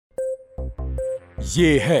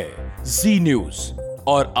ये है जी न्यूज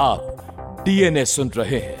और आप डीएनए सुन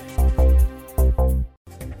रहे हैं।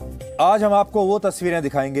 आज हम आपको वो तस्वीरें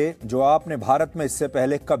दिखाएंगे जो आपने भारत में इससे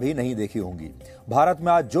पहले कभी नहीं देखी होंगी। भारत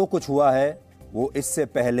में आज जो कुछ हुआ है वो इससे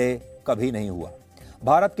पहले कभी नहीं हुआ।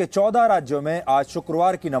 भारत के 14 राज्यों में आज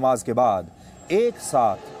शुक्रवार की नमाज के बाद एक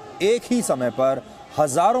साथ एक ही समय पर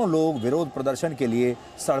हजारों लोग विरोध प्रदर्शन के लिए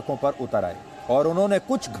सड़कों पर उतर आए और उन्होंने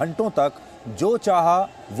कुछ घंटों तक जो चाहा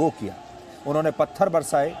वो किया। उन्होंने पत्थर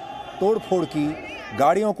बरसाए, तोड़फोड़ की,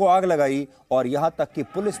 गाड़ियों को आग लगाई और यहां तक कि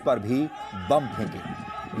पुलिस पर भी बम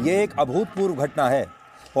फेंके। ये एक अभूतपूर्व घटना है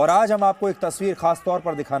और आज हम आपको एक तस्वीर खास तौर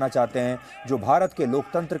पर दिखाना चाहते हैं जो भारत के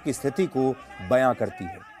लोकतंत्र की स्थिति को बयां करती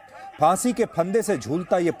है। फांसी के फंदे से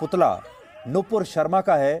झूलता ये पुतला नुपुर शर्मा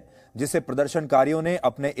का है, जिसे प्रदर्शनकारियों ने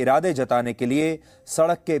अपने इरादे जताने के लिए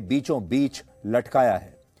सड़क के बीचों बीच लटकाया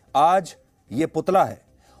है। आज ये पुतला है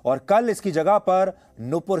और कल इसकी जगह पर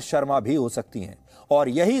नुपुर शर्मा भी हो सकती हैं और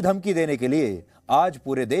यही धमकी देने के लिए आज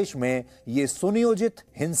पूरे देश में ये सुनियोजित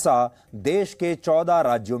हिंसा देश के 14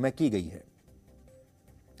 राज्यों में की गई है।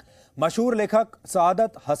 मशहूर लेखक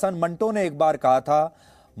सआदत हसन मंटो ने एक बार कहा था,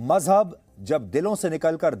 मजहब जब दिलों से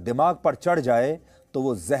निकलकर दिमाग पर चढ़ जाए तो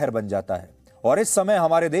वो जहर बन जाता है और इस समय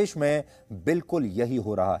हमारे देश में बिल्कुल यही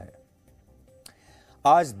हो रहा है।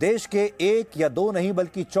 आज देश के एक या दो नहीं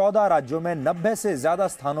बल्कि 14 राज्यों में 90 से ज्यादा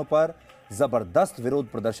स्थानों पर जबरदस्त विरोध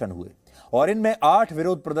प्रदर्शन हुए और इनमें 8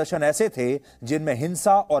 विरोध प्रदर्शन ऐसे थे जिनमें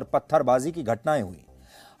हिंसा और पत्थरबाजी की घटनाएं हुई।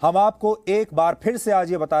 हम आपको एक बार फिर से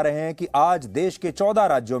आज ये बता रहे हैं कि आज देश के 14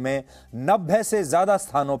 राज्यों में 90 से ज्यादा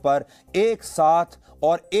स्थानों पर एक साथ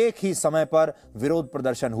और एक ही समय पर विरोध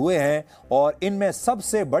प्रदर्शन हुए हैं और इनमें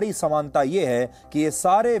सबसे बड़ी समानता यह है कि ये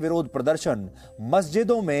सारे विरोध प्रदर्शन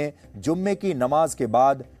मस्जिदों में जुम्मे की नमाज के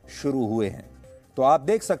बाद शुरू हुए हैं। तो आप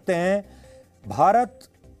देख सकते हैं, भारत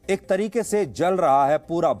एक तरीके से जल रहा है,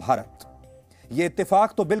 पूरा भारत। ये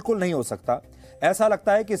इत्तेफाक तो बिल्कुल नहीं हो सकता। ऐसा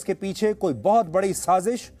लगता है कि इसके पीछे कोई बहुत बड़ी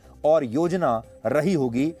साजिश और योजना रही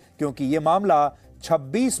होगी, क्योंकि यह मामला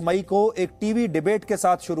 26 मई को एक टीवी डिबेट के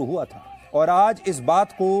साथ शुरू हुआ था और आज इस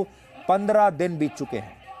बात को 15 दिन बीत चुके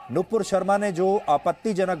हैं। नुपुर शर्मा ने जो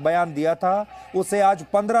आपत्तिजनक बयान दिया था उसे आज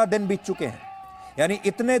 15 दिन बीत चुके हैं, यानी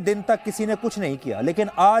इतने दिन तक किसी ने कुछ नहीं किया। लेकिन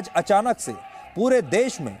आज अचानक से पूरे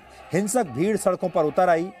देश में हिंसक भीड़ सड़कों पर उतर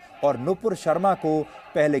आई और नुपुर शर्मा को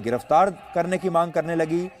पहले गिरफ्तार करने की मांग करने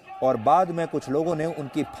लगी और बाद में कुछ लोगों ने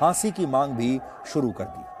उनकी फांसी की मांग भी शुरू कर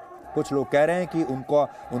दी। कुछ लोग कह रहे हैं कि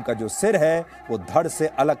उनका जो सिर है वो धड़ से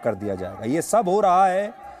अलग कर दिया जाएगा। ये सब हो रहा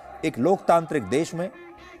है एक लोकतांत्रिक देश में,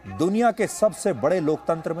 दुनिया के सबसे बड़े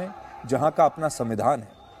लोकतंत्र में, जहां का अपना संविधान है।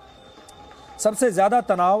 सबसे ज्यादा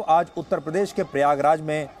तनाव आज उत्तर प्रदेश के प्रयागराज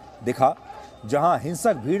में दिखा, जहां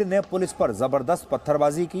हिंसक भीड़ ने पुलिस पर जबरदस्त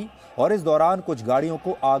पत्थरबाजी की और इस दौरान कुछ गाड़ियों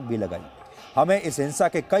को आग भी लगाई। हमें इस हिंसा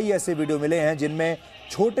के कई ऐसे वीडियो मिले हैं जिनमें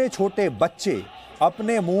छोटे छोटे बच्चे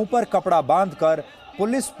अपने मुंह पर कपड़ा बांधकर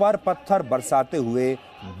पुलिस पर पत्थर बरसाते हुए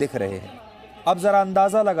दिख रहे हैं। अब जरा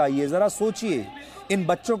अंदाजा लगाइए, जरा सोचिए, इन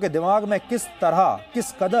बच्चों के दिमाग में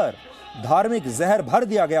किस कदर धार्मिक जहर भर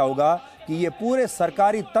दिया गया होगा कि ये पूरे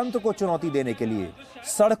सरकारी तंत्र को चुनौती देने के लिए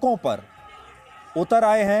सड़कों पर उतर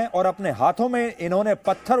आए हैं और अपने हाथों में इन्होंने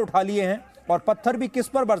पत्थर उठा लिए हैं और पत्थर भी किस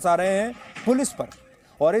पर बरसा रहे हैं? पुलिस पर।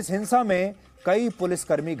 और इस हिंसा में कई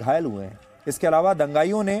पुलिसकर्मी घायल हुए हैं। इसके अलावा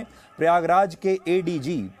दंगाइयों ने प्रयागराज के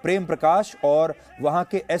एडीजी प्रेम प्रकाश और वहां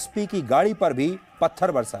के एसपी की गाड़ी पर भी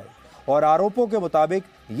पत्थर बरसाए और आरोपों के मुताबिक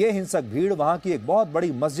ये हिंसक भीड़ वहां की एक बहुत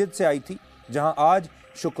बड़ी मस्जिद से आई थी, जहां आज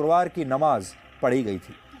शुक्रवार की नमाज पढ़ी गई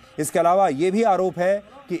थी। इसके अलावा ये भी आरोप है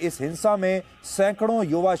कि इस हिंसा में सैकड़ों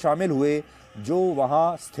युवा शामिल हुए जो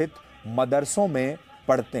वहां स्थित मदरसों में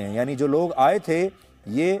पढ़ते हैं। यानी जो लोग आए थे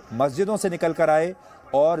ये मस्जिदों से निकल कर आए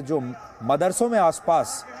और जो मदरसों में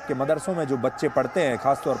आसपास के मदरसों में जो बच्चे पढ़ते हैं,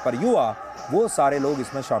 खासतौर पर युवा, वो सारे लोग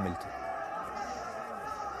इसमें शामिल थे।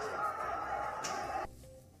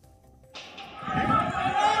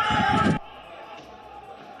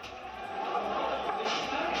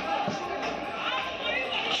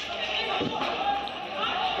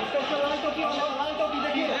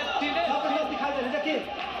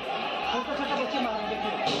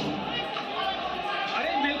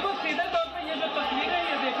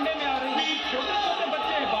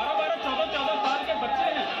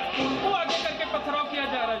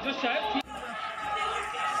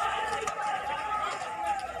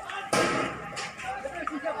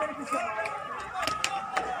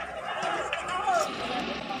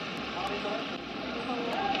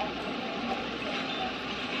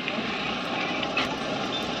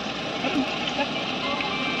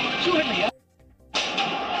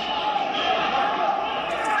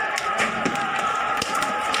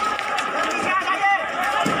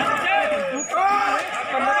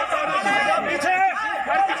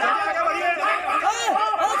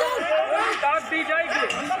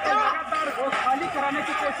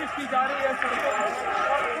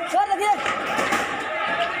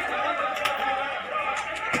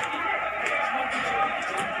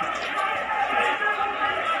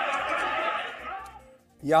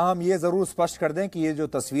 यहाँ हम ये जरूर स्पष्ट कर दें कि ये जो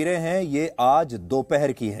तस्वीरें हैं ये आज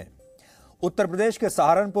दोपहर की हैं। उत्तर प्रदेश के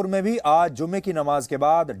सहारनपुर में भी आज जुम्मे की नमाज के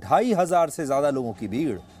बाद 2,500 से ज्यादा लोगों की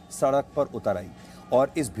भीड़ सड़क पर उतर आई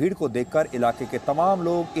और इस भीड़ को देखकर इलाके के तमाम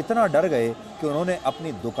लोग इतना डर गए कि उन्होंने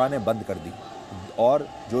अपनी दुकानें बंद कर दी और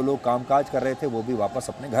जो लोग कामकाज कर रहे थे वो भी वापस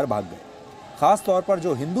अपने घर भाग गए। खास तौर पर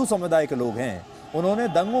जो हिंदू समुदाय के लोग हैं उन्होंने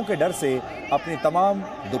दंगों के डर से अपनी तमाम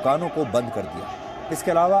दुकानों को बंद कर दिया।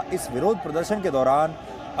 इसके अलावा इस विरोध प्रदर्शन के दौरान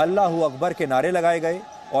अल्लाहू अकबर के नारे लगाए गए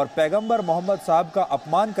और पैगंबर मोहम्मद साहब का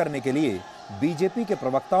अपमान करने के लिए बीजेपी के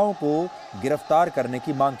प्रवक्ताओं को गिरफ्तार करने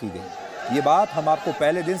की मांग की गई। ये बात हम आपको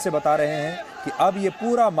पहले दिन से बता रहे हैं कि अब ये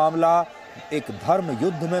पूरा मामला एक धर्म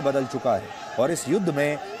युद्ध में बदल चुका है और इस युद्ध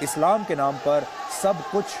में इस्लाम के नाम पर सब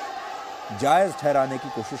कुछ जायज़ ठहराने की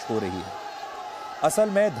कोशिश हो रही है। असल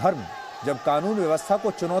में धर्म जब कानून व्यवस्था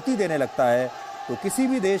को चुनौती देने लगता है तो किसी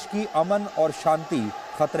भी देश की अमन और शांति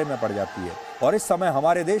खतरे में पड़ जाती है और इस समय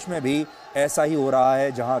हमारे देश में भी ऐसा ही हो रहा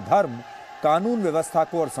है, जहां धर्म कानून व्यवस्था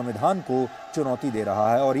को और संविधान को चुनौती दे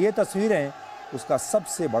रहा है और ये तस्वीरें उसका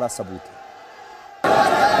सबसे बड़ा सबूत है।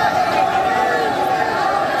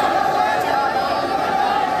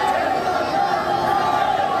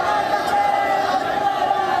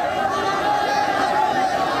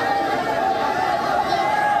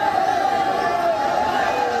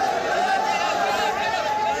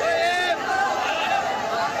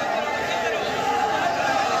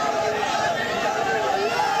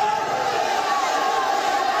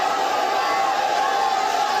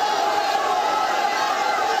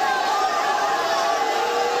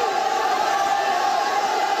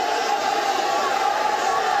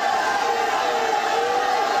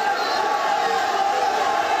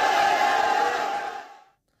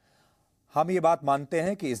 हम ये बात मानते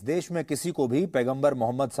हैं कि इस देश में किसी को भी पैगंबर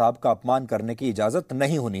मोहम्मद साहब का अपमान करने की इजाजत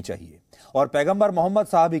नहीं होनी चाहिए और पैगंबर मोहम्मद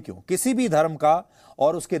साहब ही क्यों, किसी भी धर्म का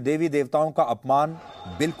और उसके देवी देवताओं का अपमान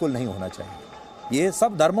बिल्कुल नहीं होना चाहिए। ये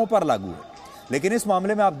सब धर्मों पर लागू है। लेकिन इस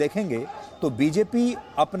मामले में आप देखेंगे तो बीजेपी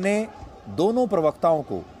अपने दोनों प्रवक्ताओं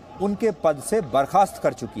को उनके पद से बर्खास्त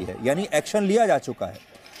कर चुकी है, यानी एक्शन लिया जा चुका है।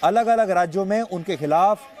 अलग अलग राज्यों में उनके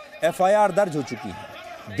खिलाफ FIR दर्ज हो चुकी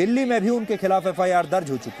है। दिल्ली में भी उनके खिलाफ FIR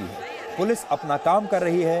दर्ज हो चुकी है। पुलिस अपना काम कर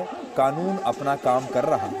रही है, कानून अपना काम कर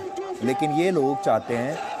रहा है। लेकिन ये लोग चाहते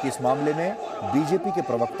हैं कि इस मामले में बीजेपी के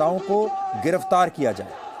प्रवक्ताओं को गिरफ्तार किया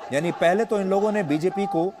जाए। यानी पहले तो इन लोगों ने बीजेपी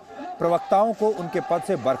को प्रवक्ताओं को उनके पद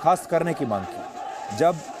से बर्खास्त करने की मांग की।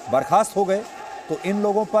 जब बर्खास्त हो गए तो इन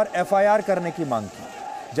लोगों पर FIR करने की मांग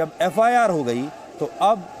की। जब FIR हो गई तो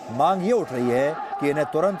अब मांग ये उठ रही है कि इन्हें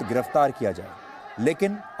तुरंत गिरफ्तार किया जाए।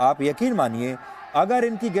 लेकिन आप यकीन मानिए, अगर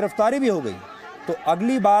इनकी गिरफ्तारी भी हो गई तो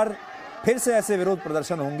अगली बार फिर से ऐसे विरोध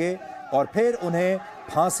प्रदर्शन होंगे और फिर उन्हें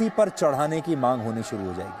फांसी पर चढ़ाने की मांग होनी शुरू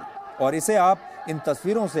हो जाएगी और इसे आप इन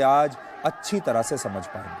तस्वीरों से आज अच्छी तरह से समझ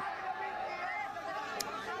पाएंगे।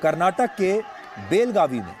 कर्नाटक के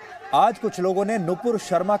बेलगावी में आज कुछ लोगों ने नुपुर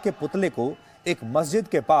शर्मा के पुतले को एक मस्जिद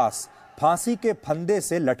के पास फांसी के फंदे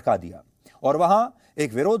से लटका दिया और वहां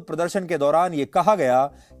एक विरोध प्रदर्शन के दौरान यह कहा गया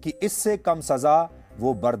कि इससे कम सजा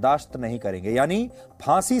वो बर्दाश्त नहीं करेंगे, यानी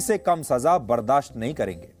फांसी से कम सजा बर्दाश्त नहीं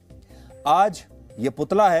करेंगे। आज ये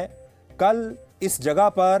पुतला है, कल इस जगह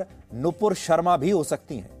पर नुपुर शर्मा भी हो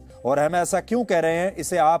सकती हैं और हम ऐसा क्यों कह रहे हैं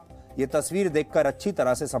इसे आप ये तस्वीर देखकर अच्छी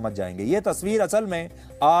तरह से समझ जाएंगे। ये तस्वीर असल में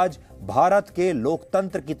आज भारत के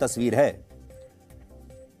लोकतंत्र की तस्वीर है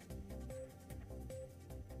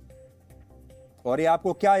और ये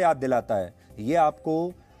आपको क्या याद दिलाता है? ये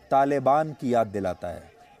आपको तालिबान की याद दिलाता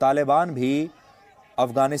है। तालिबान भी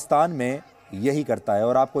अफगानिस्तान में यही करता है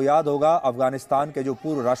और आपको याद होगा अफगानिस्तान के जो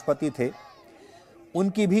पूर्व राष्ट्रपति थे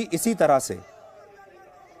उनकी भी इसी तरह से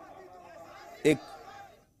एक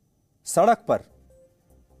सड़क पर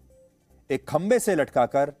एक खंबे से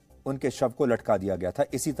लटकाकर उनके शव को लटका दिया गया था,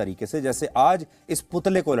 इसी तरीके से जैसे आज इस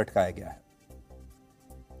पुतले को लटकाया गया है।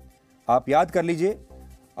 आप याद कर लीजिए,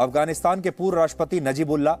 अफगानिस्तान के पूर्व राष्ट्रपति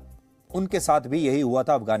नजीबुल्लाह, उनके साथ भी यही हुआ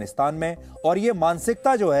था अफगानिस्तान में और यह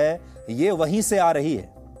मानसिकता जो है ये वहीं से आ रही है।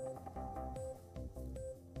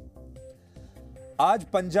 आज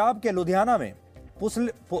पंजाब के लुधियाना में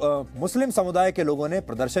मुस्लिम समुदाय के लोगों ने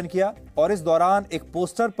प्रदर्शन किया और इस दौरान एक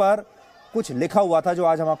पोस्टर पर कुछ लिखा हुआ था जो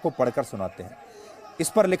आज हम आपको पढ़कर सुनाते हैं। इस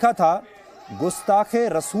पर लिखा था, गुस्ताखे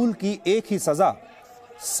रसूल की एक ही सजा,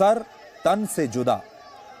 सर तन से जुदा।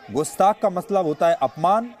 गुस्ताख का मतलब होता है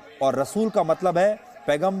अपमान और रसूल का मतलब है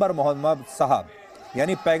पैगंबर मोहम्मद साहब,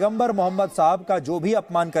 यानी पैगंबर मोहम्मद साहब का जो भी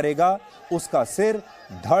अपमान करेगा उसका सिर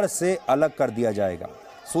धड़ से अलग कर दिया जाएगा।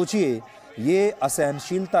 सोचिए, ये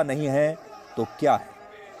असहनशीलता नहीं है तो क्या है?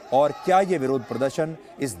 और क्या ये विरोध प्रदर्शन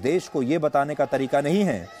इस देश को ये बताने का तरीका नहीं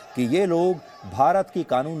है कि ये लोग भारत की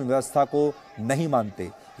कानून व्यवस्था को नहीं मानते,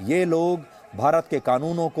 ये लोग भारत के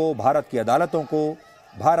कानूनों को, भारत की अदालतों को,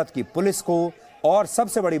 भारत की पुलिस को और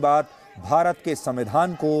सबसे बड़ी बात भारत के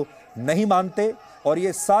संविधान को नहीं मानते। और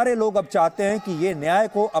ये सारे लोग अब चाहते हैं कि ये न्याय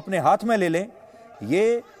को अपने हाथ में ले लें।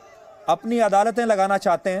 ये अपनी अदालतें लगाना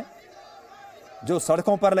चाहते हैं जो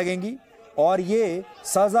सड़कों पर लगेंगी, और ये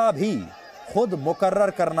सज़ा भी खुद मुकर्रर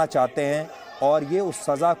करना चाहते हैं, और ये उस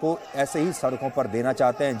सज़ा को ऐसे ही सड़कों पर देना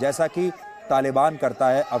चाहते हैं जैसा कि तालिबान करता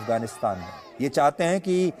है अफगानिस्तान में। ये चाहते हैं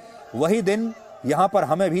कि वही दिन यहाँ पर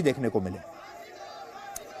हमें भी देखने को मिले।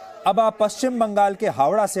 अब आप पश्चिम बंगाल के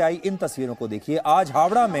हावड़ा से आई इन तस्वीरों को देखिए। आज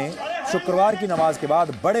हावड़ा में शुक्रवार की नमाज के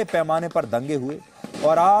बाद बड़े पैमाने पर दंगे हुए,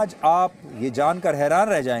 और आज आप ये जानकर हैरान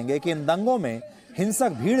रह जाएंगे कि इन दंगों में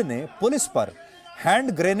हिंसक भीड़ ने पुलिस पर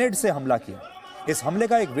हैंड ग्रेनेड से हमला किया। इस हमले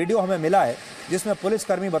का एक वीडियो हमें मिला है जिसमें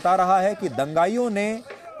पुलिसकर्मी बता रहा है कि दंगाइयों ने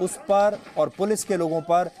उस पर और पुलिस के लोगों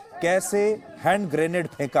पर कैसे हैंड ग्रेनेड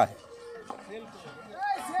फेंका है।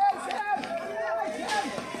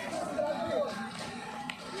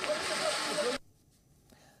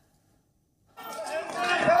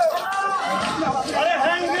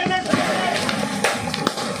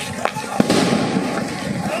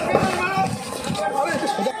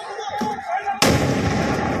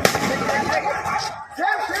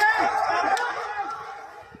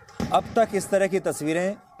 अब तक इस तरह की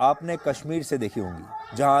तस्वीरें आपने कश्मीर से देखी होंगी,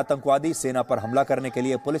 जहां आतंकवादी सेना पर हमला करने के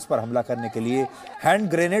लिए, पुलिस पर हमला करने के लिए हैंड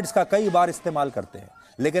ग्रेनेड्स का कई बार इस्तेमाल करते हैं।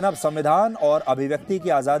 लेकिन अब संविधान और अभिव्यक्ति की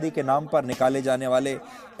आज़ादी के नाम पर निकाले जाने वाले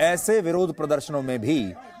ऐसे विरोध प्रदर्शनों में भी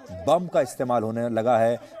बम का इस्तेमाल होने लगा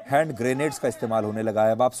है, हैंड ग्रेनेड्स का इस्तेमाल होने लगा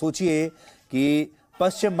है। अब आप सोचिए कि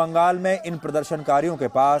पश्चिम बंगाल में इन प्रदर्शनकारियों के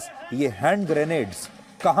पास ये हैंड ग्रेनेड्स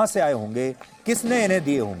कहां से आए होंगे, किसने इन्हें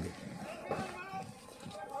दिए होंगे।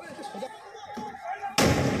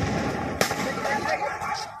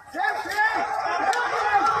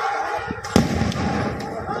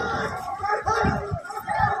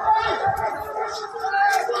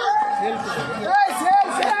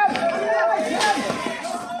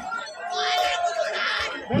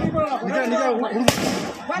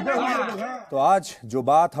 तो आज जो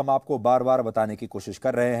बात हम आपको बार बार बताने की कोशिश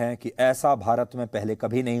कर रहे हैं कि ऐसा भारत में पहले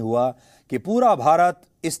कभी नहीं हुआ कि पूरा भारत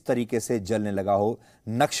इस तरीके से जलने लगा हो।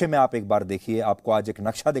 नक्शे में आप एक बार देखिए, आपको आज एक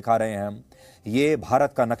नक्शा दिखा रहे हैं हम। ये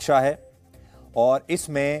भारत का नक्शा है और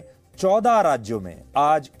इसमें 14 राज्यों में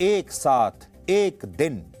आज एक साथ, एक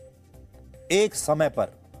दिन, एक समय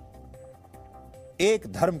पर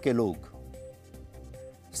एक धर्म के लोग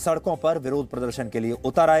सड़कों पर विरोध प्रदर्शन के लिए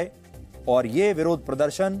उतर आए। और ये विरोध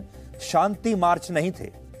प्रदर्शन शांति मार्च नहीं थे,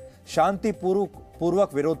 शांति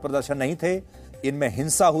पूर्वक विरोध प्रदर्शन नहीं थे। इनमें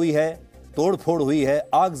हिंसा हुई है, तोड़फोड़ हुई है,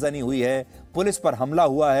 आगजनी हुई है, पुलिस पर हमला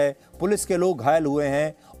हुआ है, पुलिस के लोग घायल हुए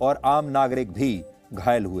हैं और आम नागरिक भी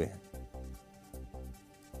घायल हुए हैं।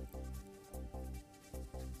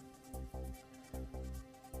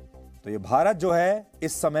 तो ये भारत जो है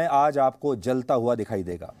इस समय आज आपको जलता हुआ दिखाई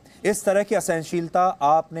देगा। इस तरह की असहनशीलता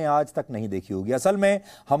आपने आज तक नहीं देखी होगी। असल में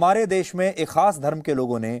हमारे देश में एक खास धर्म के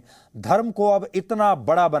लोगों ने धर्म को अब इतना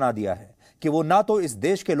बड़ा बना दिया है कि वो ना तो इस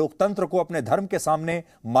देश के लोकतंत्र को अपने धर्म के सामने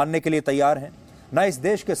मानने के लिए तैयार हैं, ना इस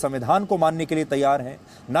देश के संविधान को मानने के लिए तैयार हैं,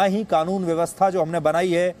 ना ही कानून व्यवस्था जो हमने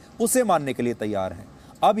बनाई है उसे मानने के लिए तैयार हैं।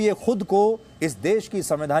 अब ये खुद को इस देश की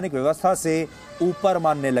संवैधानिक व्यवस्था से ऊपर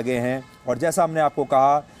मानने लगे हैं। और जैसा हमने आपको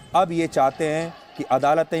कहा, अब ये चाहते हैं कि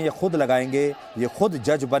अदालतें ये खुद लगाएंगे, ये खुद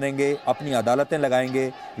जज बनेंगे, अपनी अदालतें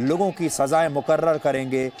लगाएंगे, लोगों की सज़ाएं मुकर्रर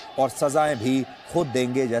करेंगे और सज़ाएं भी खुद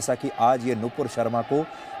देंगे, जैसा कि आज ये नुपुर शर्मा को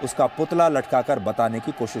उसका पुतला लटकाकर बताने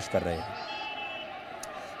की कोशिश कर रहे हैं।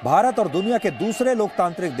 भारत और दुनिया के दूसरे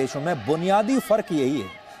लोकतांत्रिक देशों में बुनियादी फर्क यही है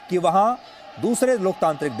कि वहाँ दूसरे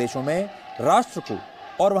लोकतांत्रिक देशों में राष्ट्र को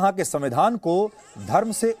और वहाँ के संविधान को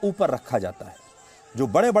धर्म से ऊपर रखा जाता है। जो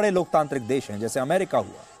बड़े बड़े लोकतांत्रिक देश हैं, जैसे अमेरिका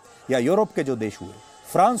हुआ या यूरोप के जो देश हुए,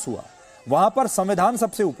 फ्रांस हुआ, वहां पर संविधान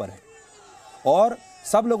सबसे ऊपर है और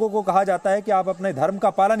सब लोगों को कहा जाता है कि आप अपने धर्म का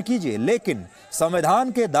पालन कीजिए, लेकिन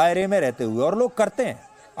संविधान के दायरे में रहते हुए, और लोग करते हैं।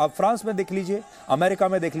 आप फ्रांस में देख लीजिए, अमेरिका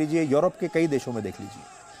में देख लीजिए, यूरोप के कई देशों में देख लीजिए।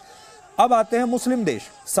 अब आते हैं मुस्लिम देश।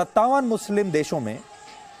 57 मुस्लिम देशों में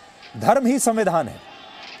धर्म ही संविधान है,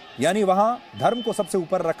 यानी वहां धर्म को सबसे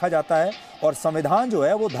ऊपर रखा जाता है और संविधान जो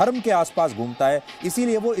है वो धर्म के आसपास घूमता है,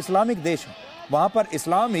 इसीलिए वो इस्लामिक देश है, वहां पर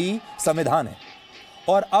इस्लाम ही संविधान है।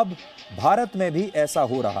 और अब भारत में भी ऐसा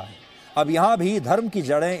हो रहा है। अब यहां भी धर्म की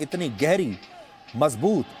जड़ें इतनी गहरी,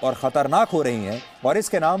 मजबूत और खतरनाक हो रही हैं और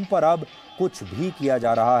इसके नाम पर अब कुछ भी किया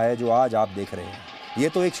जा रहा है जो आज आप देख रहे हैं। ये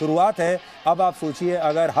तो एक शुरुआत है। अब आप सोचिए,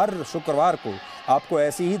 अगर हर शुक्रवार को आपको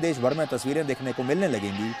ऐसी ही देश भर में तस्वीरें देखने को मिलने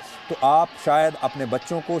लगेंगी तो आप शायद अपने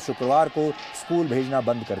बच्चों को शुक्रवार को स्कूल भेजना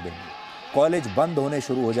बंद कर देंगे। कॉलेज बंद होने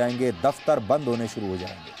शुरू हो जाएंगे, दफ्तर बंद होने शुरू हो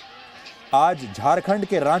जाएंगे। आज झारखंड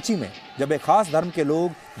के रांची में जब एक खास धर्म के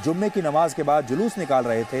लोग जुम्मे की नमाज के बाद जुलूस निकाल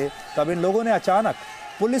रहे थे, तब इन लोगों ने अचानक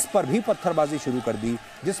पुलिस पर भी पत्थरबाजी शुरू कर दी,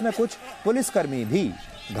 जिसमें कुछ पुलिसकर्मी भी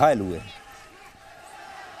घायल हुए।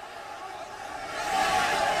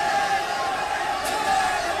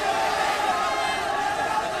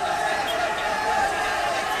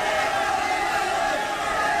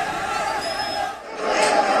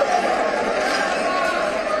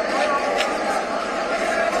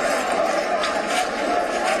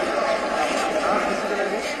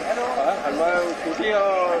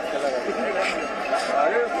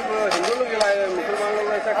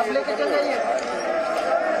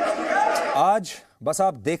 आज बस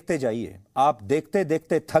आप देखते जाइए, आप देखते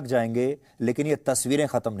देखते थक जाएंगे, लेकिन ये तस्वीरें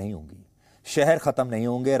खत्म नहीं होंगी, शहर खत्म नहीं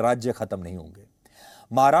होंगे, राज्य खत्म नहीं होंगे।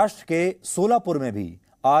 महाराष्ट्र के सोलापुर में भी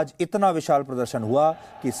आज इतना विशाल प्रदर्शन हुआ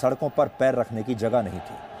कि सड़कों पर पैर रखने की जगह नहीं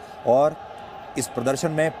थी, और इस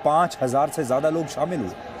प्रदर्शन में 5000 से ज्यादा लोग शामिल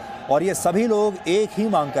हुए। और ये सभी लोग एक ही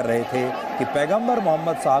मांग कर रहे थे कि पैगंबर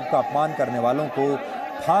मोहम्मद साहब का अपमान करने वालों को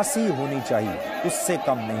फांसी होनी चाहिए, उससे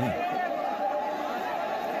कम नहीं।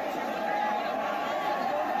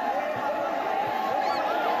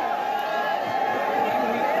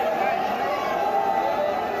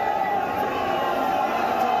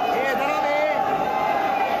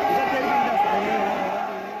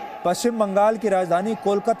 पश्चिम बंगाल की राजधानी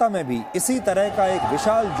कोलकाता में भी इसी तरह का एक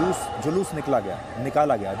विशाल जुलूस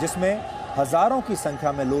निकाला गया, जिसमें हजारों की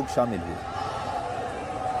संख्या में लोग शामिल हुए।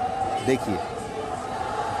 देखिए,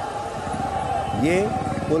 ये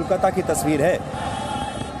कोलकाता की तस्वीर है।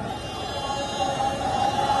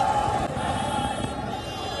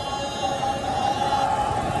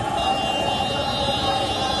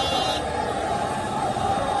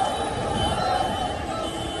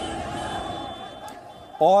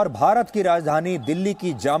 और भारत की राजधानी दिल्ली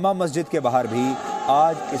की जामा मस्जिद के बाहर भी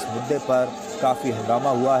आज इस मुद्दे पर काफी हंगामा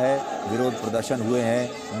हुआ है, विरोध प्रदर्शन हुए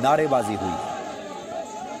हैं, नारेबाजी हुई है।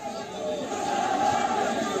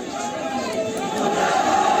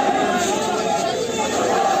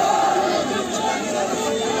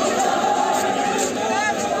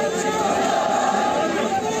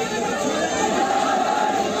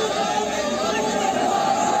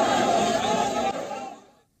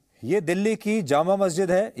 ये दिल्ली की जामा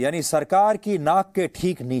मस्जिद है, यानी सरकार की नाक के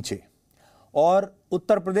ठीक नीचे। और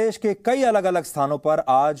उत्तर प्रदेश के कई अलग अलग स्थानों पर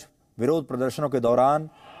आज विरोध प्रदर्शनों के दौरान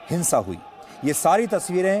हिंसा हुई। ये सारी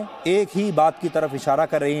तस्वीरें एक ही बात की तरफ इशारा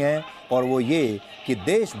कर रही हैं, और वो ये कि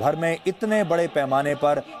देश भर में इतने बड़े पैमाने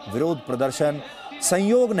पर विरोध प्रदर्शन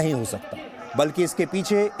संयोग नहीं हो सकता, बल्कि इसके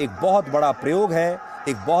पीछे एक बहुत बड़ा प्रयोग है,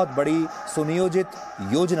 एक बहुत बड़ी सुनियोजित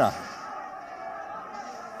योजना है।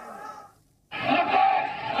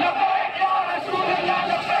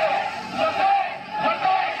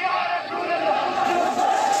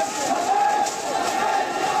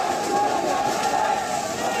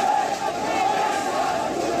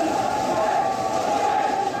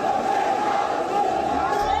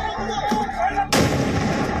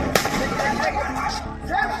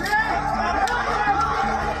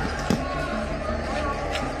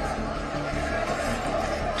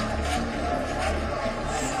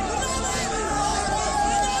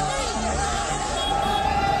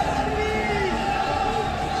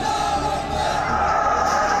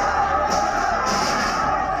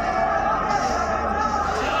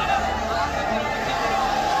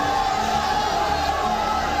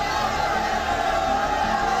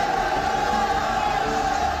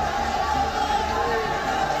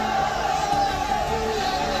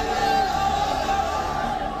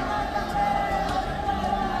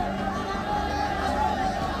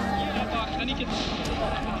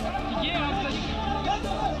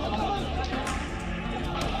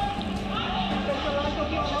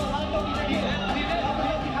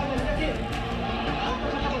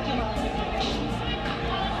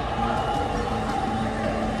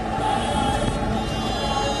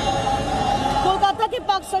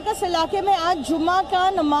 सर्कस इलाके में आज जुम्मा का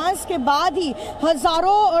नमाज के बाद ही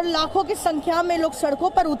हजारों और लाखों की संख्या में लोग सड़कों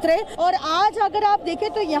पर उतरे। और आज अगर आप देखें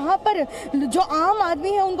तो यहाँ पर जो आम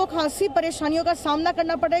आदमी है उनको खासी परेशानियों का सामना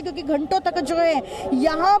करना पड़ रहा है, क्योंकि घंटों तक जो है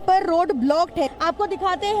यहाँ पर रोड ब्लॉक्ड है। आपको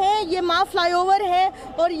दिखाते हैं, ये माँ फ्लाईओवर है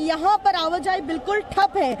और यहाँ पर आवाजाही बिल्कुल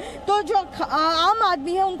ठप है। तो जो आम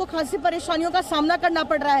आदमी है उनको खासी परेशानियों का सामना करना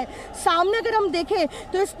पड़ रहा है। सामने अगर हम देखें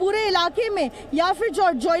तो इस पूरे इलाके में या फिर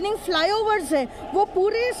जो जॉइनिंग फ्लाईओवर्स है वो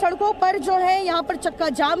पूरे सड़कों पर जो है यहाँ पर चक्का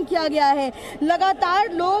जाम किया गया है।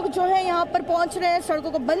 लगातार लोग जो है यहाँ पर पहुंच रहे हैं,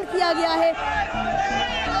 सड़कों को बंद किया गया है।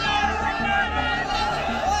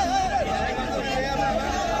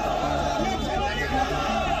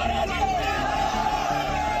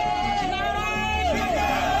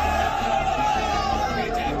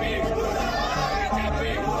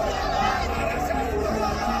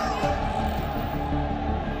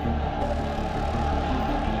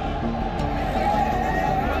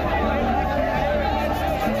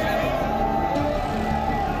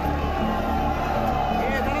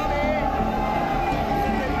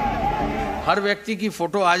 हर व्यक्ति की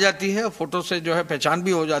फ़ोटो आ जाती है, फ़ोटो से जो है पहचान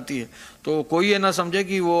भी हो जाती है। तो कोई ये ना समझे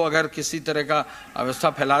कि वो अगर किसी तरह का अवस्था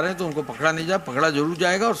फैला रहे हैं तो उनको पकड़ा नहीं जाए, पकड़ा जरूर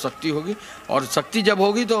जाएगा और सख्ती होगी। और सख्ती जब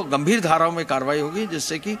होगी तो गंभीर धाराओं में कार्रवाई होगी,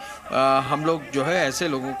 जिससे कि हम लोग जो है ऐसे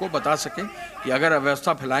लोगों को बता सकें कि अगर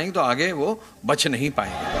अव्यवस्था फैलाएंगे तो आगे वो बच नहीं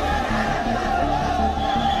पाएंगे।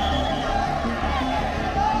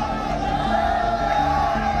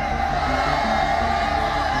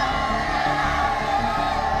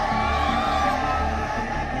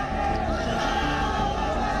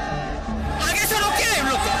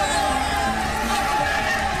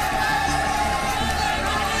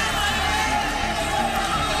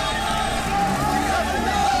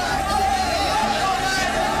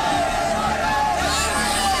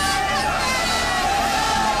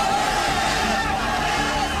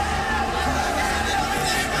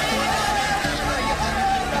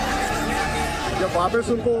 वापस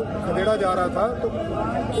उनको खदेड़ा जा रहा था तो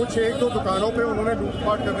कुछ एक दो दुकानों पे उन्होंने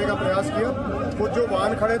लूटपाट करने का प्रयास किया। कुछ जो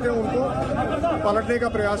वाहन खड़े थे उनको पलटने का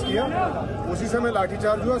प्रयास किया। उसी समय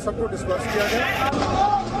लाठीचार्ज हुआ, सबको डिस्पर्स किया गया।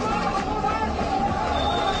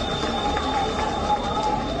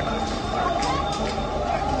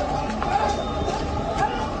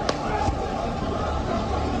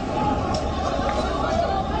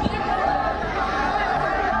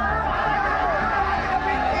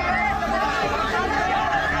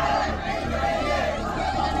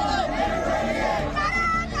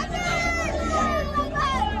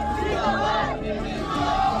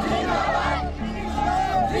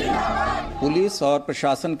 पुलिस और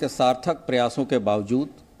प्रशासन के सार्थक प्रयासों के बावजूद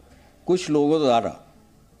कुछ लोगों द्वारा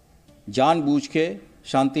जानबूझ के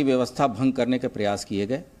शांति व्यवस्था भंग करने के प्रयास किए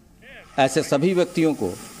गए। ऐसे सभी व्यक्तियों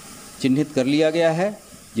को चिन्हित कर लिया गया है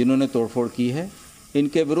जिन्होंने तोड़फोड़ की है।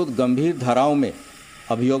 इनके विरुद्ध गंभीर धाराओं में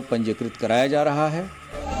अभियोग पंजीकृत कराया जा रहा है।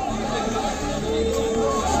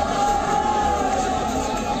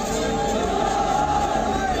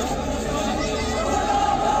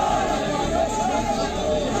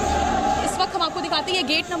 ये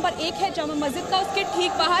गेट नंबर 1 है जामा मस्जिद का, उसके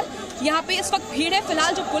ठीक बाहर यहाँ पे इस वक्त भीड़ है।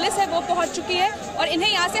 फिलहाल जो पुलिस है वो पहुंच चुकी है और इन्हें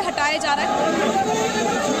यहाँ से हटाया जा रहा है।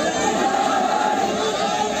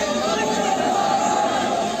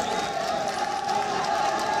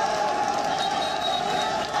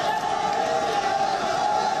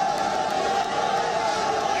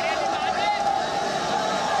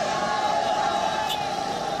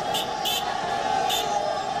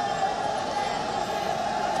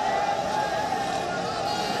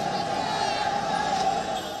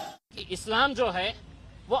 इस्लाम जो है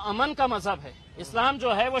वो अमन का मजहब है, इस्लाम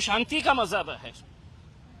जो है वो शांति का मजहब है।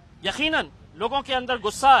 यकीनन लोगों के अंदर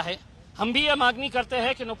गुस्सा है। हम भी ये मांगनी करते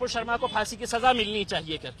हैं कि नुपुर शर्मा को फांसी की सजा मिलनी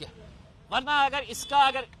चाहिए करके, वरना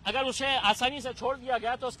अगर उसे आसानी से छोड़ दिया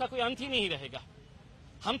गया तो उसका कोई अंत ही नहीं रहेगा।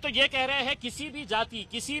 हम तो ये कह रहे हैं किसी भी जाति,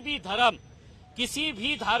 किसी भी धर्म, किसी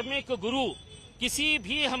भी धार्मिक गुरु, किसी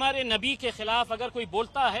भी हमारे नबी के खिलाफ अगर कोई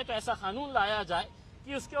बोलता है तो ऐसा कानून लाया जाए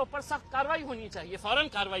कि उसके ऊपर सख्त कार्रवाई होनी चाहिए, फौरन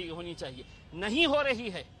कार्रवाई होनी चाहिए। नहीं हो रही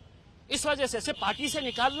है, इस वजह से सिर्फ पार्टी से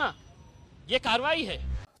निकालना ये कार्रवाई है।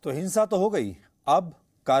 तो हिंसा तो हो गई, अब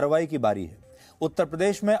कार्रवाई की बारी है। उत्तर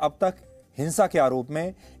प्रदेश में अब तक हिंसा के आरोप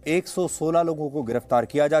में 116 लोगों को गिरफ्तार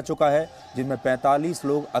किया जा चुका है, जिनमें 45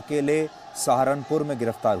 लोग अकेले सहारनपुर में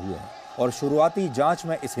गिरफ्तार हुए हैं। और शुरुआती जांच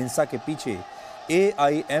में इस हिंसा के पीछे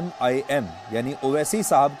AIMIM यानी ओवैसी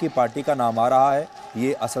साहब की पार्टी का नाम आ रहा है।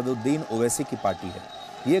 ये असदुद्दीन ओवैसी की पार्टी है।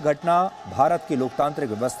 ये घटना भारत की लोकतांत्रिक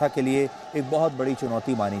व्यवस्था के लिए एक बहुत बड़ी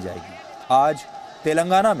चुनौती मानी जाएगी। आज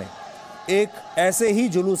तेलंगाना में एक ऐसे ही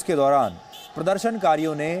जुलूस के दौरान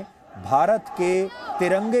प्रदर्शनकारियों ने भारत के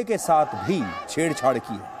तिरंगे के साथ भी छेड़छाड़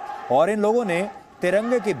की है और इन लोगों ने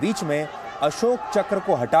तिरंगे के बीच में अशोक चक्र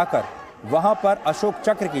को हटाकर वहां पर अशोक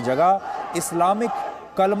चक्र की जगह इस्लामिक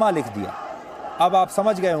कलमा लिख दिया। अब आप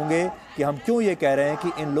समझ गए होंगे कि हम क्यों ये कह रहे हैं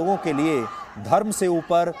कि इन लोगों के लिए धर्म से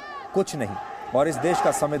ऊपर कुछ नहीं, और इस देश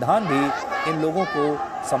का संविधान भी इन लोगों को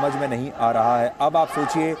समझ में नहीं आ रहा है। अब आप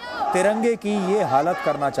सोचिए, तिरंगे की ये हालत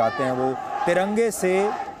करना चाहते हैं वो, तिरंगे से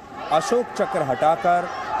अशोक चक्र हटाकर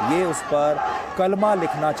ये उस पर कलमा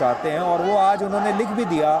लिखना चाहते हैं, और वो आज उन्होंने लिख भी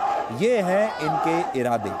दिया। ये हैं इनके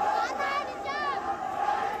इरादे।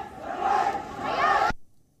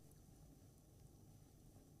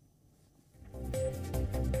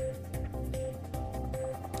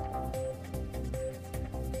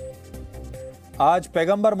 आज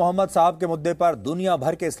पैगंबर मोहम्मद साहब के मुद्दे पर दुनिया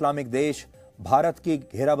भर के इस्लामिक देश भारत की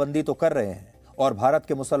घेराबंदी तो कर रहे हैं और भारत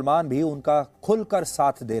के मुसलमान भी उनका खुलकर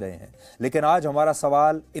साथ दे रहे हैं। लेकिन आज हमारा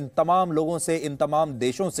सवाल इन तमाम लोगों से, इन तमाम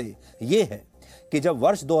देशों से ये है कि जब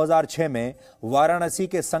वर्ष 2006 में वाराणसी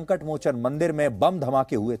के संकट मोचन मंदिर में बम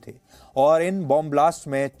धमाके हुए थे और इन बॉम्ब ब्लास्ट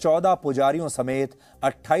में 14 पुजारियों समेत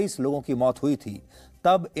 28 लोगों की मौत हुई थी,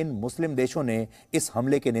 तब इन मुस्लिम देशों ने इस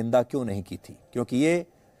हमले की निंदा क्यों नहीं की थी? क्योंकि ये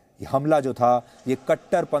हमला जो था ये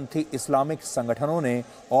कट्टरपंथी इस्लामिक संगठनों ने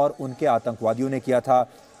और उनके आतंकवादियों ने किया था।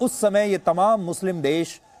 उस समय ये तमाम मुस्लिम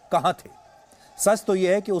देश कहां थे? सच तो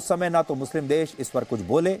यह है कि उस समय ना तो मुस्लिम देश इस पर कुछ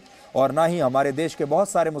बोले और ना ही हमारे देश के बहुत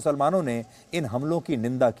सारे मुसलमानों ने इन हमलों की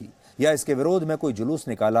निंदा की या इसके विरोध में कोई जुलूस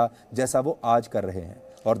निकाला जैसा वो आज कर रहे हैं।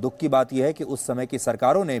 और दुख की बात यह है कि उस समय की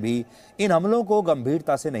सरकारों ने भी इन हमलों को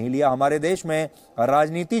गंभीरता से नहीं लिया। हमारे देश में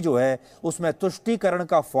राजनीति जो है उसमें तुष्टीकरण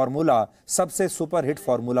का फॉर्मूला सबसे सुपरहिट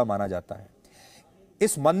फॉर्मूला माना जाता है।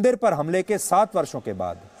 इस मंदिर पर हमले के 7 वर्षों के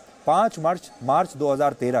बाद 5 मार्च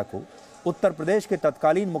 2013 को उत्तर प्रदेश के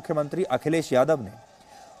तत्कालीन मुख्यमंत्री अखिलेश यादव ने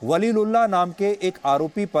वलीउल्लाह नाम के एक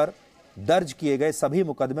आरोपी पर दर्ज किए गए सभी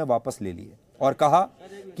मुकदमे वापस ले लिए और कहा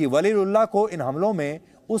कि वलीउल्लाह को इन हमलों में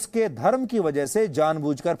उसके धर्म की वजह से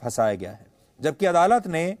जानबूझकर फंसाया गया है। जबकि अदालत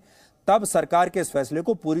ने तब सरकार के इस फैसले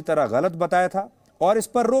को पूरी तरह गलत बताया था और इस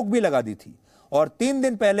पर रोक भी लगा दी थी। और 3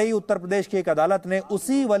 दिन पहले ही उत्तर प्रदेश की एक अदालत ने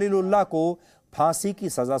उसी वलीउल्लाह को फांसी की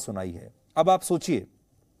सजा सुनाई है। अब आप सोचिए,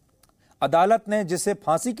 अदालत ने जिसे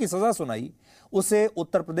फांसी की सजा सुनाई उसे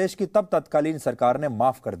उत्तर प्रदेश की तब तत्कालीन सरकार ने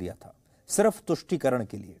माफ कर दिया था, सिर्फ तुष्टीकरण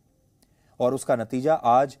के लिए। और उसका नतीजा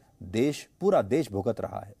आज पूरा देश भुगत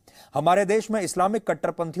रहा है। हमारे देश में इस्लामिक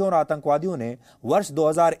कट्टरपंथियों और आतंकवादियों ने वर्ष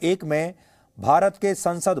 2001 में भारत के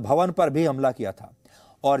संसद भवन पर भी हमला किया था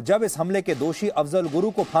और जब इस हमले के दोषी अफजल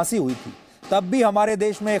गुरु को फांसी हुई थी तब भी हमारे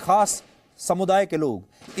देश में एक खास समुदाय के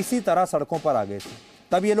लोग इसी तरह सड़कों पर आ गए थे।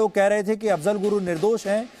 तब ये लोग कह रहे थे कि अफजल गुरु निर्दोष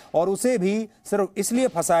हैं और उसे भी सिर्फ इसलिए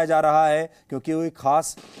फंसाया जा रहा है क्योंकि वो एक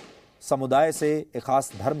खास समुदाय से, एक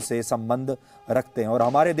खास धर्म से संबंध रखते हैं। और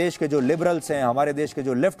हमारे देश के जो लिबरल्स हैं, हमारे देश के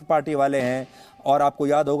जो लेफ्ट पार्टी वाले हैं, और आपको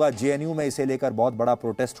याद होगा जेएनयू में इसे लेकर बहुत बड़ा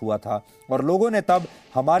प्रोटेस्ट हुआ था और लोगों ने तब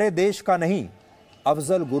हमारे देश का नहीं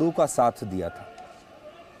अफजल गुरु का साथ दिया था।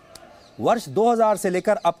 वर्ष 2000 से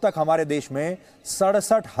लेकर अब तक हमारे देश में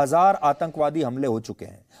 67,000 आतंकवादी हमले हो चुके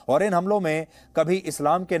हैं और इन हमलों में कभी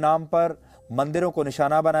इस्लाम के नाम पर मंदिरों को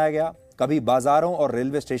निशाना बनाया गया, कभी बाजारों और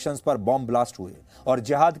रेलवे स्टेशन पर बॉम्ब ब्लास्ट हुए और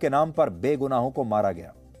जिहाद के नाम पर बेगुनाहों को मारा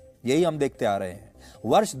गया। यही हम देखते आ रहे हैं।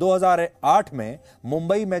 वर्ष 2008 में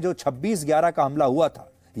मुंबई में जो 26/11 का हमला हुआ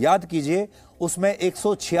था, याद कीजिए, उसमें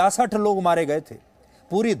 166 लोग मारे गए थे।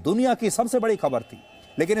 पूरी दुनिया की सबसे बड़ी खबर थी।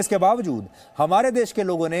 लेकिन इसके बावजूद हमारे देश के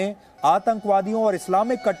लोगों ने आतंकवादियों और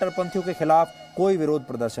इस्लामिक कट्टरपंथियों के खिलाफ कोई विरोध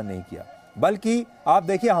प्रदर्शन नहीं किया। बल्कि आप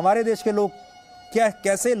देखिए हमारे देश के लोग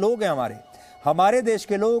कैसे लोग हैं। हमारे देश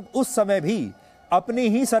के लोग उस समय भी अपनी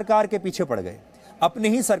ही सरकार के पीछे पड़ गए, अपनी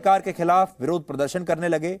ही सरकार के खिलाफ विरोध प्रदर्शन करने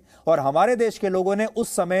लगे और हमारे देश के लोगों ने उस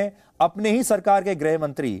समय अपने ही सरकार के गृह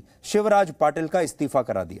मंत्री शिवराज पाटिल का इस्तीफा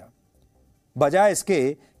करा दिया, बजाय इसके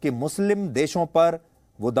कि मुस्लिम देशों पर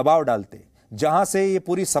वो दबाव डालते, जहां से ये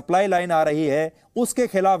पूरी सप्लाई लाइन आ रही है उसके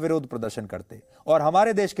खिलाफ विरोध प्रदर्शन करते। और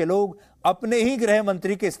हमारे देश के लोग अपने ही गृह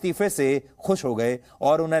मंत्री के इस्तीफे से खुश हो गए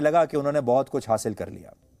और उन्हें लगा कि उन्होंने बहुत कुछ हासिल कर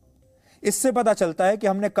लिया। इससे पता चलता है कि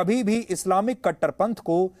हमने कभी भी इस्लामिक कट्टरपंथ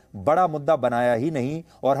को बड़ा मुद्दा बनाया ही नहीं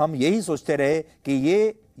और हम यही सोचते रहे कि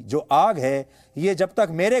ये जो आग है ये जब तक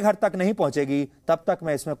मेरे घर तक नहीं पहुंचेगी तब तक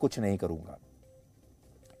मैं इसमें कुछ नहीं करूंगा।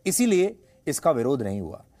 इसीलिए इसका विरोध नहीं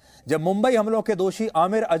हुआ। जब मुंबई हमलों के दोषी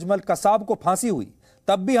आमिर अजमल कसाब को फांसी हुई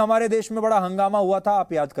तब भी हमारे देश में बड़ा हंगामा हुआ था,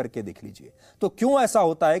 आप याद करके देख लीजिए। तो क्यों ऐसा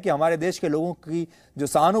होता है कि हमारे देश के लोगों की जो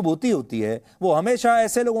सहानुभूति होती है वो हमेशा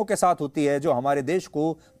ऐसे लोगों के साथ होती है जो हमारे देश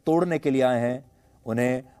को तोड़ने के लिए आए हैं,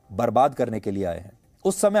 उन्हें बर्बाद करने के लिए आए हैं।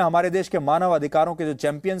 उस समय हमारे देश के मानव अधिकारों के जो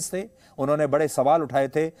चैंपियंस थे उन्होंने बड़े सवाल उठाए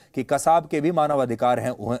थे कि कसाब के भी मानव अधिकार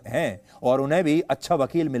हैं और उन्हें भी अच्छा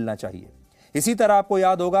वकील मिलना चाहिए। इसी तरह आपको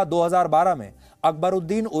याद होगा 2012 में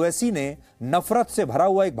अकबरुद्दीन ओवैसी ने नफरत से भरा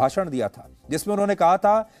हुआ एक भाषण दिया था जिसमें उन्होंने कहा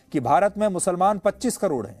था कि भारत में मुसलमान 25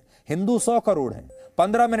 करोड़ हैं, हिंदू 100 करोड़ हैं।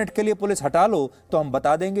 15 मिनट के लिए पुलिस हटा लो तो हम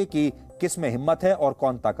बता देंगे कि किस में हिम्मत है और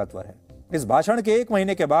कौन ताकतवर है। इस भाषण के 1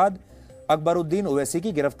 महीने के बाद अकबरुद्दीन ओवैसी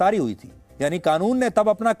की गिरफ्तारी हुई थी। यानी कानून ने तब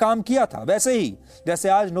अपना काम किया था, वैसे ही जैसे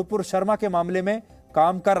आज नुपुर शर्मा के मामले में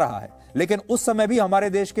काम कर रहा है। लेकिन उस समय भी हमारे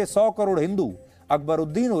देश के 100 करोड़ हिंदू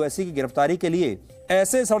अकबरुद्दीन ओवैसी की गिरफ्तारी के लिए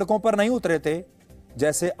ऐसे सड़कों पर नहीं उतरे थे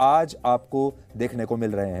जैसे आज आपको देखने को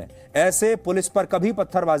मिल रहे हैं। ऐसे पुलिस पर कभी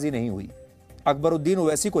पत्थरबाजी नहीं हुई अकबरुद्दीन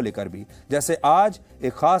ओवैसी को लेकर भी, जैसे आज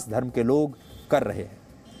एक खास धर्म के लोग कर रहे हैं।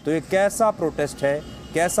 तो ये कैसा प्रोटेस्ट है,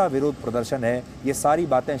 कैसा विरोध प्रदर्शन है। ये सारी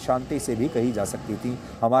बातें शांति से भी कही जा सकती थी।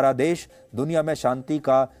 हमारा देश दुनिया में शांति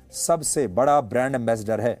का सबसे बड़ा ब्रांड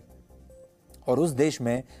एम्बेसडर है और उस देश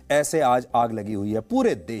में ऐसे आज आग लगी हुई है।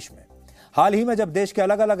 पूरे देश में हाल ही में जब देश के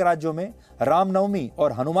अलग अलग राज्यों में रामनवमी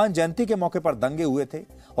और हनुमान जयंती के मौके पर दंगे हुए थे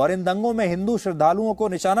और इन दंगों में हिंदू श्रद्धालुओं को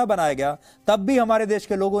निशाना बनाया गया, तब भी हमारे देश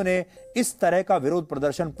के लोगों ने इस तरह का विरोध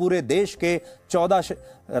प्रदर्शन पूरे देश के 14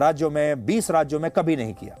 राज्यों में 20 राज्यों में कभी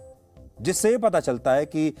नहीं किया। जिससे पता चलता है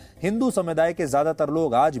कि हिंदू समुदाय के ज्यादातर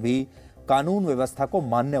लोग आज भी कानून व्यवस्था को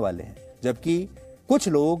मानने वाले हैं, जबकि कुछ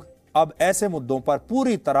लोग अब ऐसे मुद्दों पर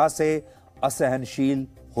पूरी तरह से असहनशील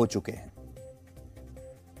हो चुके हैं।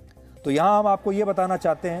 तो यहां हम आपको यह बताना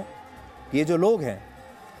चाहते हैं कि ये जो लोग हैं,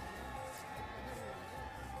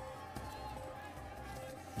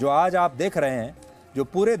 जो आज आप देख रहे हैं, जो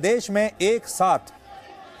पूरे देश में एक साथ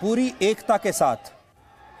पूरी एकता के साथ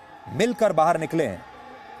मिलकर बाहर निकले हैं,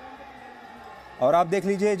 और आप देख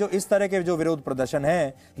लीजिए जो इस तरह के जो विरोध प्रदर्शन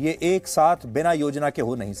हैं, ये एक साथ बिना योजना के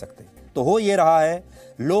हो नहीं सकते। तो हो ये रहा है,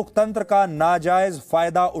 लोकतंत्र का नाजायज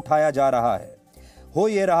फायदा उठाया जा रहा है। हो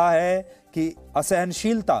ये रहा है कि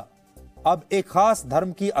असहनशीलता, अब एक खास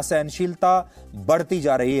धर्म की असहनशीलता बढ़ती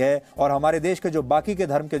जा रही है और हमारे देश के जो बाकी के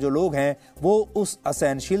धर्म के जो लोग हैं वो उस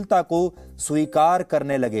असहनशीलता को स्वीकार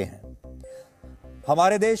करने लगे हैं।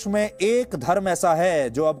 हमारे देश में एक धर्म ऐसा है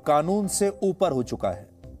जो अब कानून से ऊपर हो चुका है,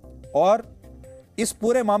 और इस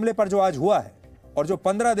पूरे मामले पर जो आज हुआ है और जो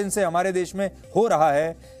 15 दिन से हमारे देश में हो रहा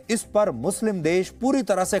है, इस पर मुस्लिम देश पूरी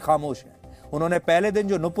तरह से खामोश है। उन्होंने पहले दिन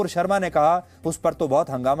जो नुपुर शर्मा ने कहा उस पर तो बहुत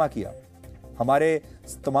हंगामा किया, हमारे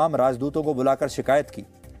तमाम राजदूतों को बुलाकर शिकायत की,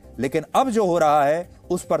 लेकिन अब जो हो रहा है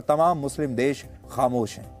उस पर तमाम मुस्लिम देश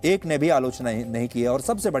खामोश हैं, एक ने भी आलोचना नहीं की है। और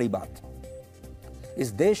सबसे बड़ी बात, इस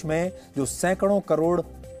देश में जो सैकड़ों करोड़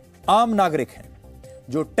आम नागरिक हैं,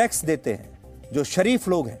 जो टैक्स देते हैं, जो शरीफ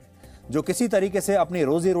लोग हैं, जो किसी तरीके से अपनी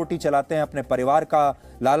रोजी रोटी चलाते हैं, अपने परिवार का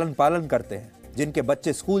लालन पालन करते हैं, जिनके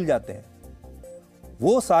बच्चे स्कूल जाते हैं,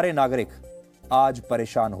 वो सारे नागरिक आज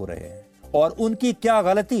परेशान हो रहे हैं। और उनकी क्या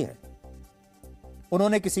गलती है?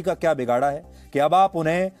 उन्होंने किसी का क्या बिगाड़ा है कि अब आप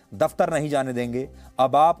उन्हें दफ्तर नहीं जाने देंगे,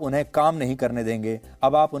 अब आप उन्हें काम नहीं करने देंगे,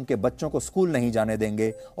 अब आप उनके बच्चों को स्कूल नहीं जाने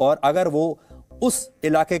देंगे, और अगर वो उस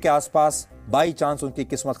इलाके के आसपास बाई चांस उनकी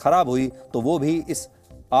किस्मत खराब हुई तो वो भी इस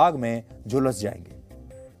आग में झुलस जाएंगे।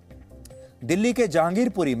 दिल्ली के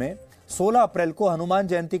जहांगीरपुरी में 16 अप्रैल को हनुमान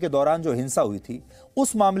जयंती के दौरान जो हिंसा हुई थी,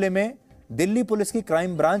 उस मामले में दिल्ली पुलिस की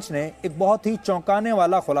क्राइम ब्रांच ने एक बहुत ही चौंकाने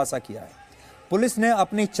वाला खुलासा किया है। पुलिस ने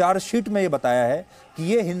अपनी चार्जशीट में यह बताया है कि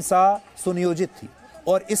यह हिंसा सुनियोजित थी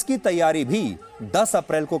और इसकी तैयारी भी 10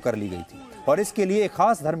 अप्रैल को कर ली गई थी, और इसके लिए एक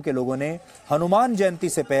खास धर्म के लोगों ने हनुमान जयंती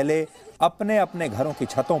से पहले अपने अपने घरों की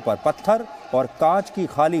छतों पर पत्थर और कांच की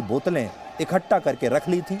खाली बोतलें इकट्ठा करके रख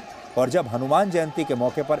ली थी। और जब हनुमान जयंती के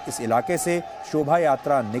मौके पर इस इलाके से शोभा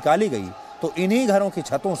यात्रा निकाली गई तो इन्हीं घरों की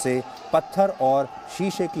छतों से पत्थर और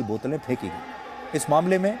शीशे की बोतलें फेंकी गई। इस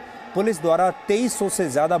मामले में पुलिस द्वारा 2300 से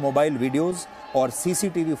ज्यादा मोबाइल वीडियोस और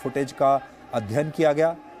सीसीटीवी फुटेज का अध्ययन किया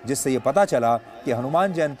गया, जिससे यह पता चला कि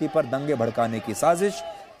हनुमान जयंती पर दंगे भड़काने की साजिश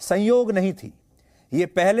संयोग नहीं थी, यह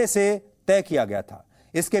पहले से तय किया गया था।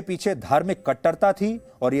 इसके पीछे धार्मिक कट्टरता थी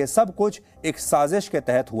और यह सब कुछ एक साजिश के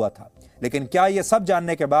तहत हुआ था। लेकिन क्या यह सब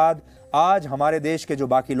जानने के बाद आज हमारे देश के जो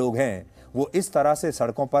बाकी लोग हैं वो इस तरह से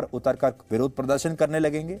सड़कों पर उतरकर विरोध प्रदर्शन करने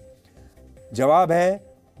लगेंगे? जवाब है,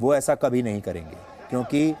 वो ऐसा कभी नहीं करेंगे,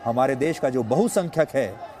 क्योंकि हमारे देश का जो बहुसंख्यक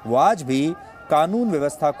है वो आज भी कानून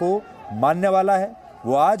व्यवस्था को मानने वाला है।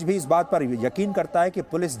 वो आज भी इस बात पर यकीन करता है कि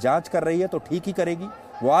पुलिस जांच कर रही है तो ठीक ही करेगी।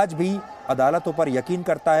 वो आज भी अदालतों पर यकीन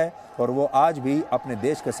करता है और वो आज भी अपने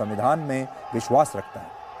देश के संविधान में विश्वास रखता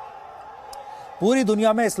है। पूरी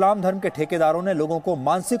दुनिया में इस्लाम धर्म के ठेकेदारों ने लोगों को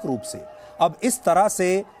मानसिक रूप से अब इस तरह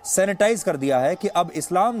से सैनिटाइज कर दिया है कि अब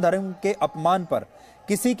इस्लाम धर्म के अपमान पर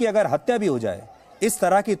किसी की अगर हत्या भी हो जाए, इस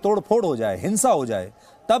तरह की तोड़फोड़ हो जाए, हिंसा हो जाए,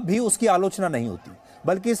 तब भी उसकी आलोचना नहीं होती,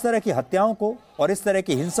 बल्कि इस तरह की हत्याओं को और इस तरह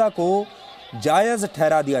की हिंसा को जायज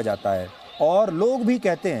ठहरा दिया जाता है। और लोग भी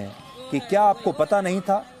कहते हैं कि क्या आपको पता नहीं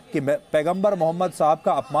था कि पैगंबर मोहम्मद साहब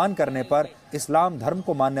का अपमान करने पर इस्लाम धर्म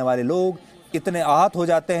को मानने वाले लोग इतने आहत हो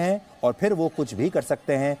जाते हैं और फिर वो कुछ भी कर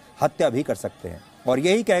सकते हैं, हत्या भी कर सकते हैं। और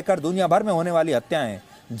यही कहकर दुनिया भर में होने वाली हत्याएं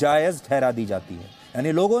जायज ठहरा दी जाती है।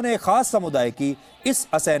 यानी लोगों ने एक खास समुदाय की इस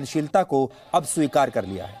असहनशीलता को अब स्वीकार कर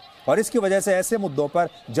लिया है, और इसकी वजह से ऐसे मुद्दों पर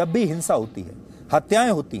जब भी हिंसा होती है, हत्याएं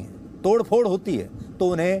होती हैं, तोड़फोड़ होती है, तो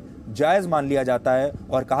उन्हें जायज मान लिया जाता है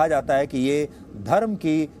और कहा जाता है कि ये धर्म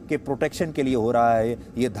के प्रोटेक्शन के लिए हो रहा है,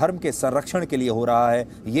 ये धर्म के संरक्षण के लिए हो रहा है,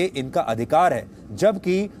 ये इनका अधिकार है,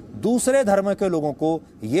 जबकि दूसरे धर्म के लोगों को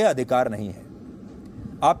ये अधिकार नहीं है।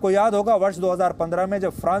 आपको याद होगा वर्ष 2015 में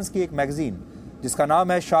जब फ्रांस की एक मैगजीन जिसका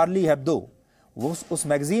नाम है शार्ली हेब्दो, उस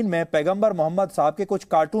मैगजीन में पैगंबर मोहम्मद साहब के कुछ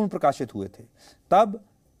कार्टून प्रकाशित हुए थे, तब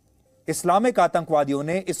इस्लामिक आतंकवादियों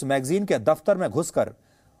ने इस मैगजीन के दफ्तर में घुसकर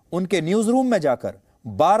उनके न्यूज रूम में जाकर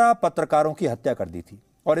 12 पत्रकारों की हत्या कर दी थी।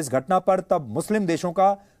 और इस घटना पर तब मुस्लिम देशों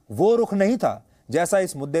का वो रुख नहीं था जैसा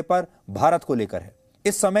इस मुद्दे पर भारत को लेकर है।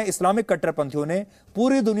 इस समय इस्लामिक कट्टरपंथियों ने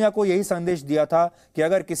पूरी दुनिया को यही संदेश दिया था कि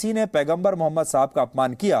अगर किसी ने पैगंबर मोहम्मद साहब का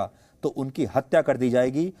अपमान किया तो उनकी हत्या कर दी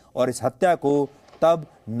जाएगी और इस हत्या को तब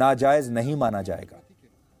नाजायज नहीं माना जाएगा।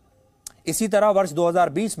 इसी तरह वर्ष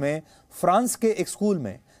 2020 में फ्रांस के एक स्कूल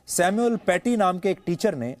में सैमुअल पैटी नाम के एक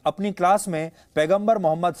टीचर ने अपनी क्लास में पैगंबर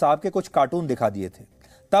मोहम्मद साहब के कुछ कार्टून दिखा दिए थे।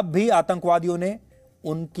 तब भी आतंकवादियों ने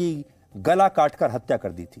उनकी गला काटकर हत्या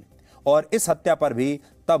कर दी थी और इस हत्या पर भी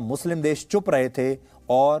तब मुस्लिम देश चुप रहे थे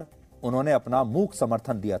और उन्होंने अपना मूक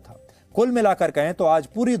समर्थन दिया था। कुल मिलाकर कहें तो आज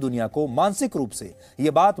पूरी दुनिया को मानसिक रूप से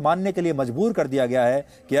यह बात मानने के लिए मजबूर कर दिया गया है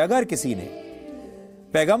कि अगर किसी ने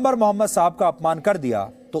पैगंबर मोहम्मद साहब का अपमान कर दिया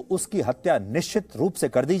तो उसकी हत्या निश्चित रूप से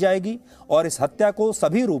कर दी जाएगी और इस हत्या को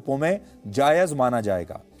सभी रूपों में जायज माना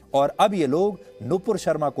जाएगा। और अब ये लोग नुपुर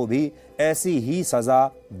शर्मा को भी ऐसी ही सजा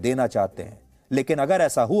देना चाहते हैं। लेकिन अगर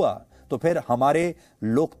ऐसा हुआ तो फिर हमारे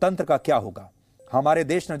लोकतंत्र का क्या होगा? हमारे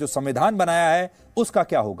देश ने जो संविधान बनाया है उसका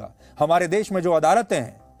क्या होगा? हमारे देश में जो अदालतें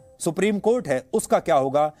हैं, सुप्रीम कोर्ट है, उसका क्या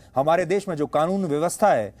होगा? हमारे देश में जो कानून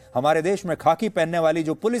व्यवस्था है, हमारे देश में खाकी पहनने वाली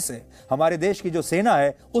जो पुलिस है, हमारे देश की जो सेना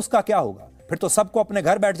है, उसका क्या होगा? फिर तो सबको अपने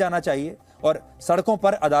घर बैठ जाना चाहिए और सड़कों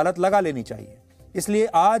पर अदालत लगा लेनी चाहिए। इसलिए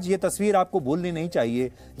आज ये तस्वीर आपको भूलनी नहीं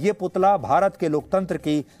चाहिए। ये पुतला भारत के लोकतंत्र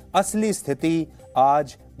की असली स्थिति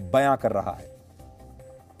आज बयां कर रहा है।